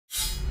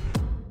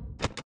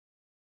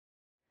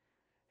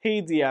Hey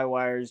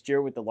DIYers,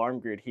 Jarrett with Alarm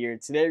Grid here.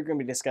 Today we're going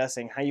to be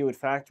discussing how you would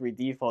factory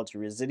default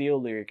your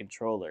Resideo Lyric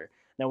Controller.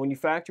 Now when you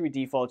factory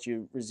default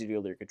your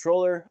Resideo Lyric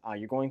Controller,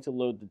 you're going to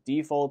load the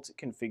default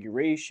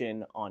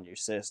configuration on your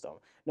system.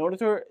 In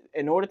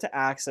order to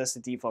access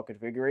the default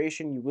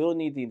configuration, you will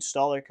need the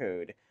installer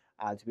code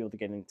to be able to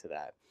get into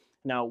that.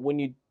 Now when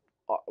you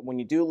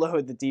do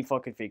load the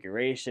default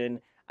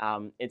configuration,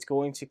 it's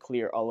going to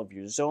clear all of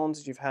your zones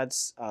that you've had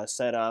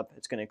set up.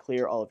 It's going to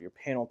clear all of your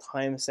panel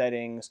time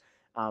settings.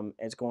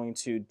 It's going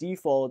to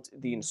default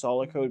the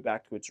installer code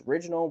back to its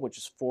original, which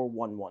is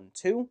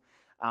 4112.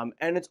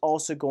 And it's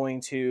also going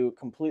to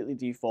completely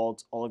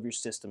default all of your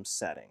system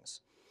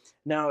settings.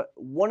 Now,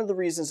 one of the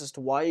reasons as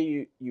to why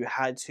you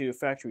had to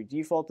factory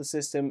default the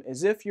system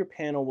is if your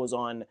panel was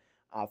on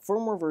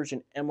firmware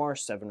version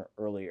MR7 or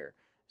earlier.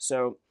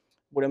 So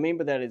what I mean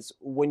by that is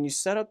when you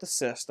set up the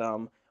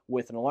system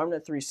with an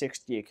AlarmNet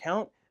 360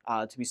 account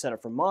to be set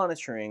up for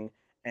monitoring,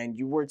 and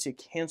you were to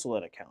cancel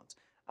that account,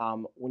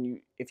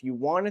 if you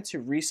wanted to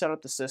reset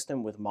up the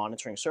system with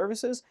monitoring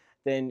services,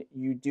 then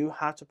you do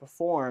have to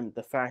perform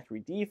the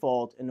factory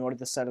default in order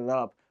to set it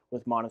up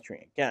with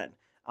monitoring again.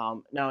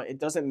 Now, it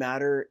doesn't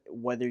matter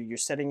whether you're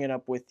setting it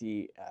up with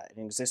an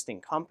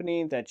existing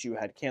company that you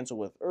had canceled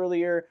with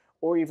earlier,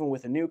 or even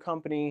with a new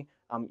company.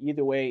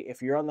 Either way,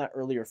 if you're on that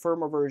earlier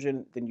firmware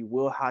version, then you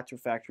will have to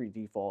factory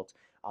default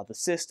the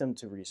system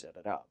to reset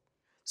it up.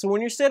 So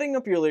when you're setting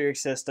up your Lyric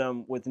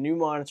system with new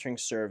monitoring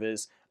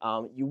service,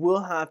 you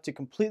will have to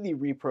completely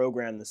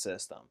reprogram the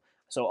system.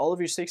 So all of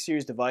your 6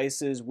 series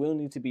devices will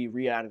need to be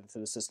re-added to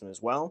the system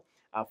as well.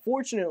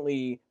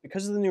 Fortunately,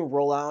 because of the new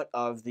rollout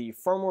of the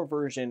firmware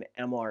version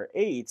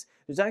MR8,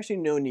 there's actually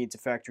no need to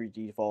factory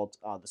default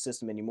the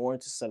system anymore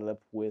to set it up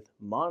with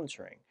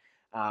monitoring.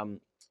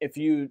 If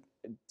you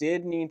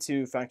did need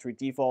to factory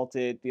default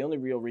it, the only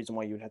real reason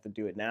why you would have to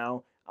do it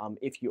now,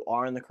 if you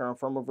are in the current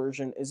firmware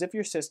version, is if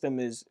your system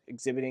is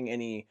exhibiting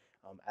any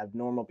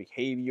abnormal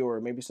behavior, or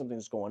maybe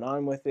something's going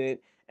on with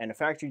it, and a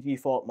factory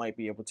default might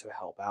be able to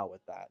help out with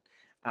that.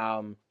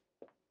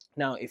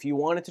 Now, if you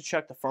wanted to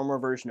check the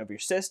firmware version of your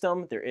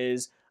system, there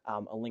is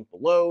a link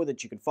below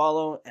that you can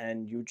follow,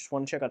 and you just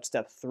want to check out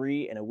step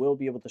 3, and it will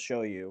be able to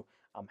show you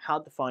how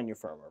to find your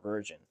firmware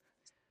version.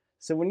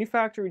 So when you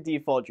factory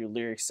default your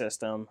Lyric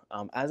system,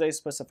 as I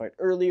specified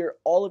earlier,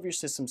 all of your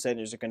system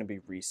settings are going to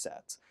be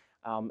reset.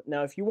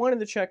 Now, if you wanted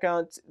to check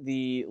out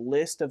the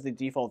list of the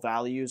default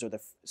values or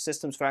the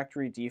system's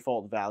factory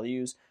default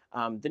values,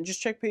 then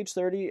just check page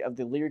 30 of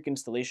the Lyric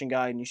installation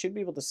guide, and you should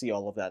be able to see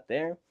all of that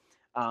there.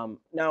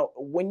 Now,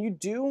 when you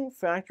do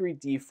factory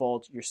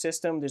default your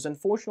system, there's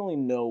unfortunately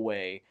no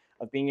way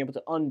of being able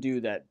to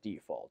undo that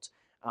default.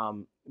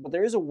 But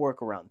there is a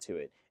workaround to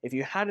it. If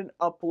you had an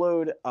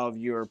upload of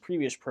your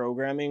previous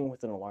programming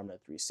with an AlarmNet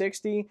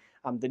 360,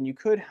 then you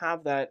could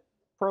have that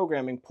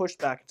programming pushed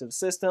back into the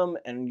system,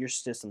 and your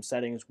system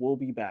settings will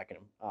be back in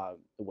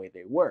the way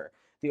they were.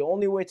 The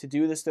only way to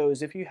do this, though,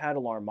 is if you had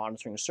alarm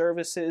monitoring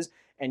services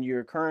and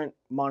your current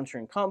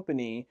monitoring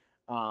company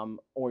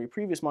or your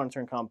previous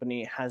monitoring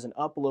company has an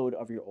upload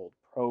of your old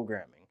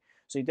programming.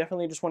 So you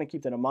definitely just want to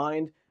keep that in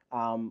mind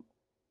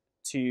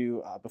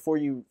before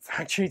you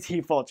factory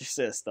default your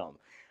system.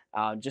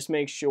 Just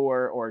make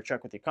sure or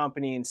check with your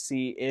company and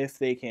see if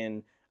they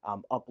can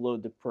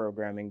upload the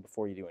programming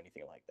before you do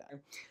anything like that.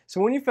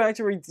 So when you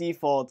factory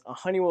default a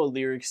Honeywell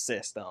Lyric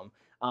system,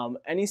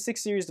 any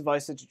 6 series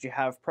devices that you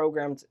have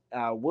programmed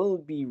will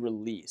be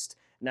released.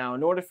 Now,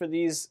 in order for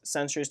these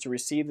sensors to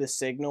receive the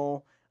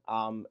signal,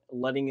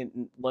 letting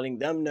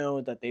them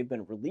know that they've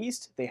been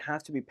released, they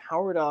have to be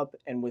powered up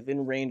and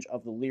within range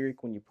of the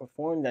Lyric when you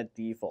perform that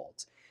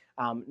default.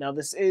 Now,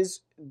 this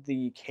is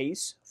the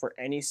case for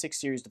any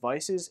 6 series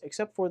devices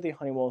except for the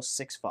Honeywell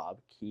 6 fob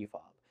key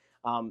fob.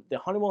 The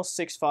Honeywell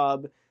 6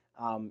 fob,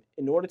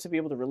 in order to be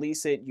able to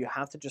release it, you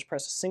have to just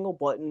press a single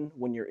button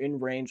when you're in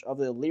range of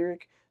the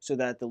Lyric so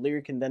that the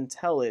Lyric can then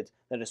tell it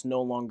that it's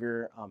no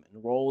longer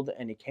enrolled,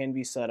 and it can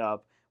be set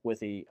up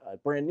with a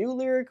brand new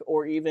Lyric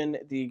or even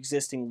the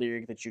existing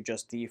Lyric that you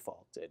just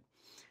defaulted.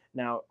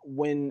 Now,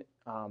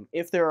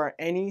 if there are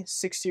any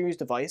 6 series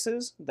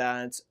devices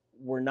that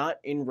were not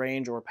in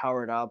range or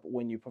powered up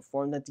when you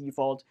perform the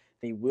default,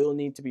 they will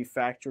need to be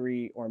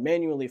factory or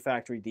manually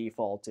factory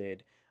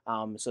defaulted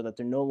so that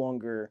they're no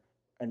longer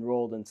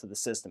enrolled into the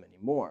system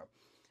anymore.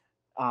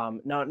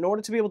 Now, in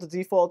order to be able to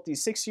default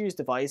these 6 series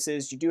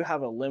devices, you do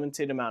have a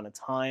limited amount of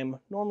time,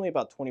 normally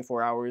about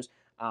 24 hours,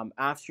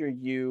 after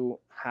you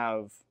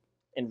have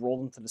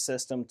enrolled into the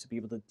system to be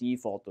able to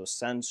default those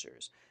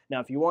sensors. Now,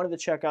 if you wanted to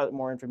check out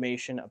more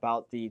information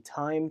about the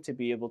time to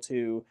be able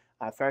to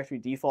factory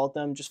default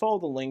them, just follow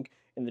the link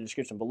in the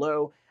description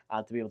below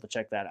to be able to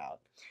check that out.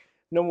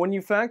 Now, when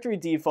you factory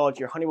default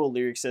your Honeywell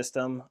Lyric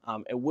system,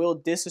 it will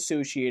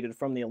disassociate it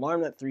from the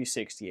AlarmNet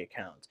 360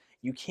 account.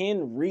 You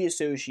can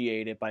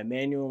reassociate it by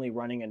manually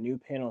running a new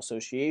panel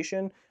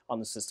association on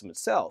the system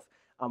itself.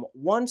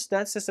 Once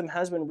that system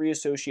has been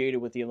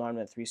reassociated with the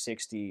AlarmNet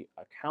 360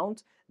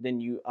 account, then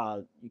you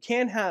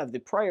can have the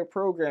prior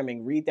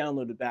programming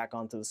re-downloaded back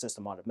onto the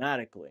system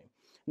automatically.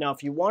 Now,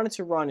 if you wanted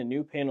to run a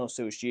new panel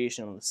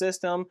association on the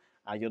system,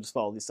 you'll just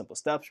follow these simple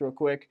steps real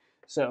quick.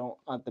 So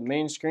at the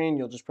main screen,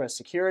 you'll just press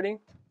Security.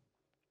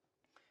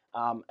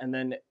 And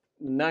then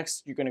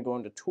next, you're going to go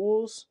into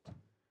Tools,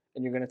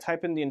 and you're going to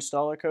type in the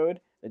installer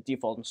code. The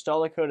default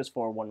installer code is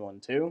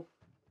 4112.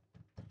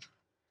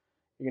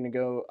 You're going to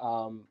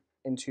go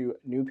into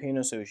New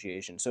Panel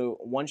Association. So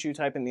once you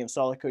type in the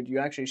installer code, you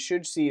actually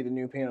should see the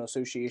New Panel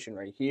Association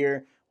right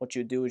here. What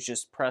you do is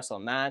just press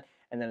on that,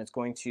 and then it's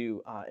going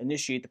to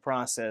initiate the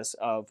process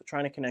of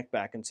trying to connect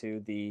back into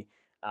the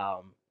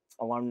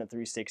AlarmNet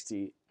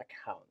 360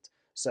 account.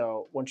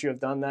 So once you have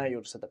done that,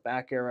 you'll just hit the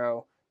back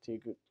arrow to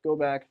go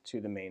back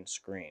to the main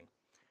screen.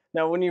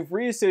 Now, when you've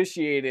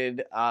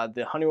reassociated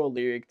the Honeywell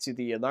Lyric to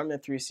the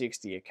AlarmNet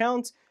 360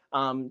 account,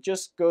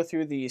 just go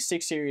through the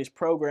 6 series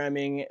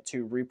programming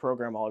to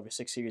reprogram all of your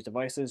 6 series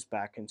devices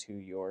back into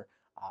your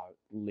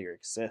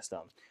Lyric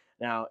system.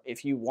 Now,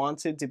 if you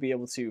wanted to be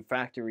able to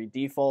factory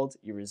default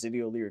your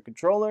Resideo Lyric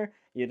Controller,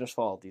 you just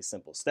follow these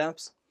simple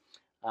steps.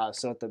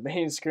 So at the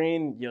main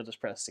screen, you'll just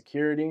press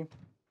Security.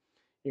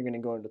 You're going to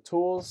go into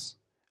Tools,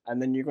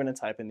 and then you're going to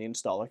type in the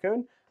installer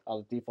code.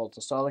 The default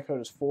installer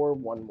code is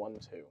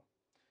 4112.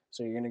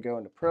 So you're going to go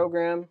into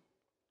Program,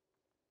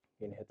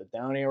 you're going to hit the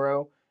down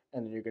arrow,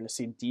 and then you're going to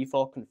see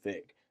Default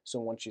Config. So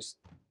once you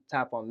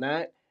tap on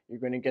that, you're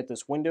going to get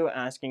this window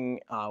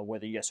asking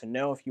whether yes or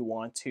no if you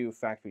want to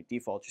factory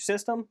default your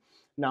system.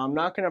 Now, I'm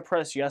not going to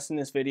press yes in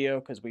this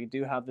video because we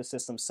do have the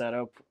system set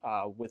up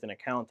with an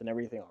account and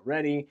everything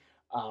already,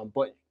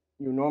 but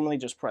you normally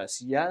just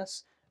press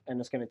yes, and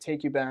it's going to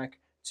take you back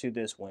to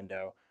this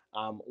window.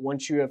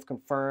 Once you have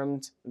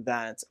confirmed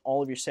that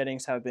all of your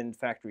settings have been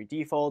factory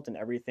default and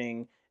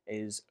everything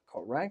is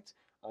correct,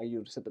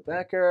 you'll just hit the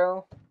back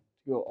arrow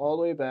to go all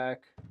the way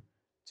back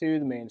to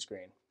the main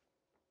screen.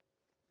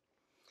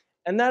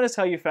 And that is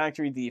how you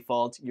factory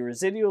default your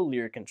Resideo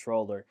Lyric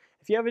Controller.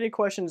 If you have any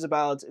questions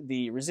about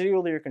the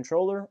Resideo Lyric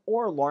Controller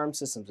or alarm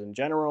systems in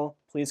general,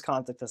 please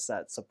contact us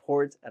at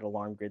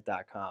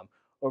support@alarmgrid.com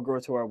or go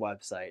to our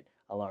website,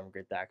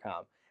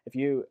 alarmgrid.com. If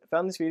you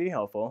found this video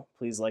helpful,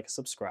 please like and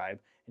subscribe.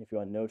 And if you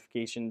want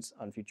notifications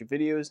on future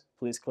videos,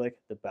 please click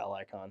the bell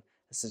icon.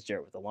 This is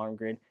Jarrett with Alarm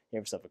Grid. You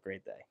have yourself a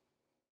great day.